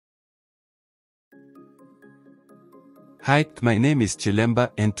Hi, my name is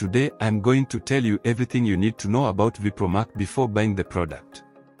Chilemba and today I'm going to tell you everything you need to know about Vipromac before buying the product.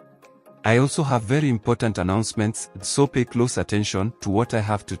 I also have very important announcements, so pay close attention to what I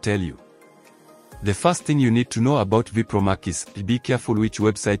have to tell you. The first thing you need to know about Vipromac is, be careful which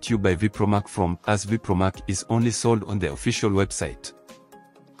website you buy Vipromac from, as Vipromac is only sold on the official website.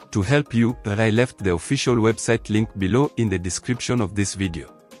 To help you, I left the official website link below in the description of this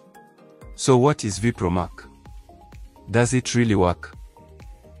video. So what is Vipromac? Does it really work?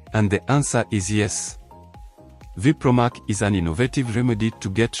 And the answer is yes. Vipromac is an innovative remedy to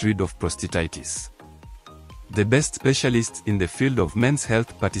get rid of prostatitis. The best specialists in the field of men's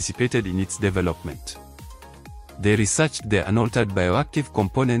health participated in its development. They researched the unaltered bioactive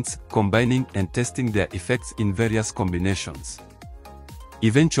components, combining and testing their effects in various combinations.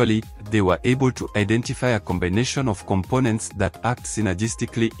 Eventually, they were able to identify a combination of components that act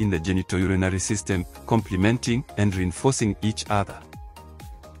synergistically in the genitourinary system, complementing and reinforcing each other.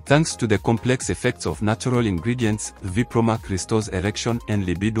 Thanks to the complex effects of natural ingredients, Vipromac restores erection and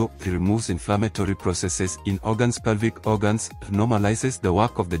libido, removes inflammatory processes in pelvic organs, normalizes the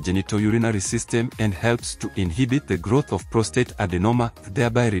work of the genitourinary system and helps to inhibit the growth of prostate adenoma,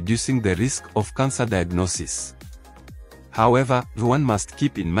 thereby reducing the risk of cancer diagnosis. However, one must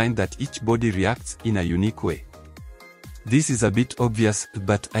keep in mind that each body reacts in a unique way. This is a bit obvious,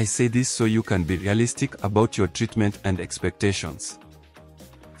 but I say this so you can be realistic about your treatment and expectations.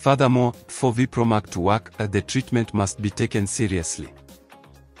 Furthermore, for Vipromac to work, the treatment must be taken seriously.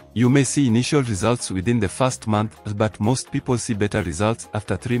 You may see initial results within the first month, but most people see better results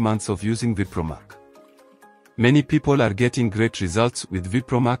after 3 months of using Vipromac. Many people are getting great results with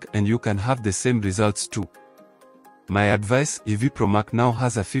Vipromac and you can have the same results too. My advice, Vipromac now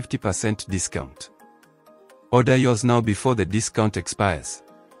has a 50% discount. Order yours now before the discount expires.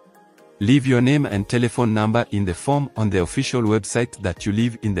 Leave your name and telephone number in the form on the official website that you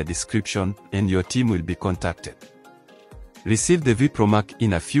leave in the description, and your team will be contacted. Receive the Vipromac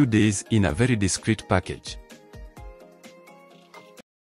in a few days in a very discreet package.